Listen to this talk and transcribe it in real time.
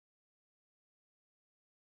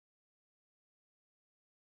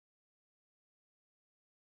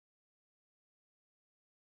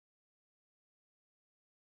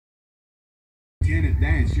Lieutenant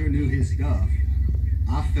Dan sure knew his stuff.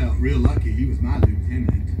 I felt real lucky he was my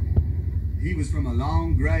lieutenant. He was from a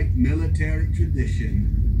long, great military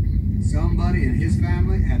tradition. Somebody in his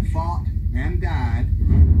family had fought and died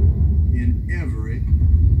in every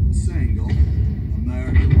single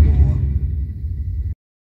American war.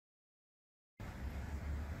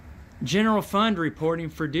 General Fund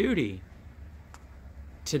reporting for duty.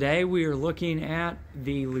 Today we are looking at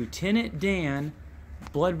the Lieutenant Dan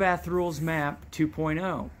Bloodbath Rules Map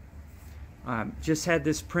 2.0. Just had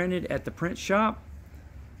this printed at the print shop.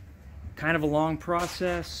 Kind of a long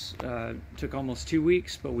process. Took almost 2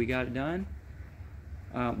 weeks, but we got it done.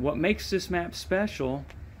 What makes this map special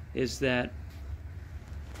is that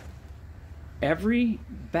every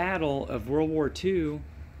battle of World War II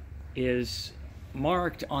is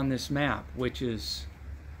marked on this map, which is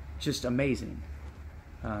just amazing.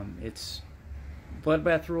 It's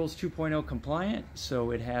Bloodbath Rules 2.0 compliant,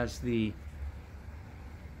 so it has the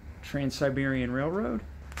Trans-Siberian Railroad.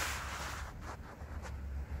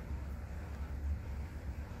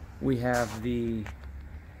 We have the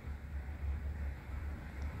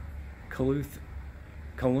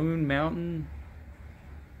Kowloon Mountain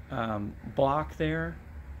block there,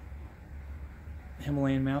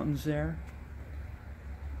 Himalayan mountains there.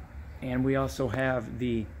 And we also have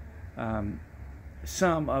the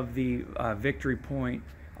some of the Victory Point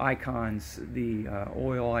icons, the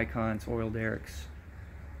oil icons, oil derricks,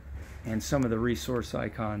 and some of the resource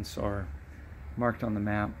icons are marked on the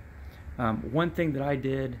map. One thing that I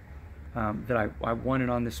did that I wanted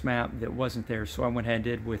on this map that wasn't there, so I went ahead and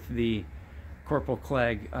did with the Corporal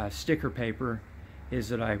Clegg sticker paper, is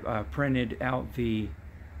that I printed out the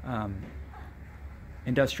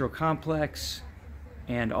industrial complex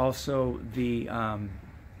and also the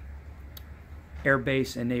air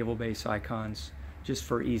base and naval base icons, just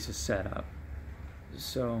for ease of setup.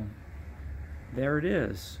 So there it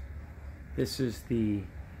is. This is the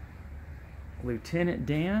Lieutenant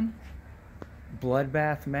Dan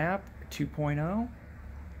Bloodbath Map 2.0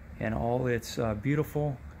 and all its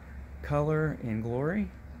beautiful color and glory.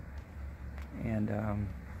 And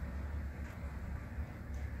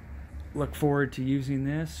look forward to using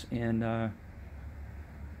this in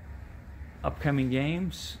upcoming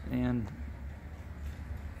games and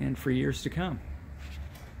for years to come.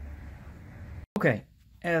 Okay,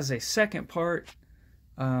 as a second part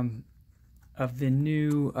of the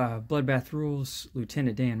new Bloodbath Rules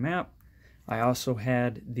Lieutenant Dan map, I also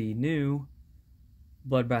had the new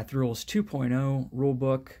Bloodbath Rules 2.0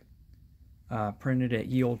 rulebook printed at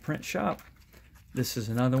Ye Olde Print Shop. This is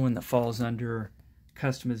another one that falls under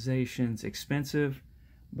customizations expensive,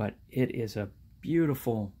 but it is a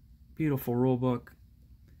beautiful, beautiful rulebook.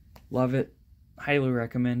 Love it. Highly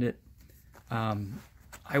recommend it.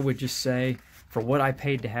 I would just say, for what I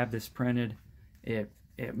paid to have this printed, it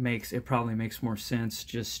probably makes more sense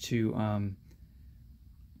just to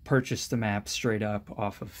purchase the map straight up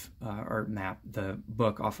off of the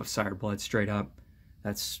book off of Sire Blood straight up.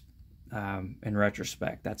 That's in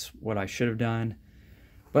retrospect, that's what I should have done.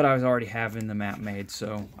 But I was already having the map made,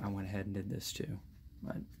 so I went ahead and did this too.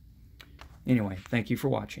 But anyway, thank you for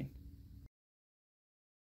watching.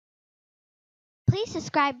 Please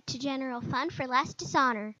subscribe to General Fund for less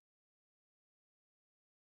dishonor.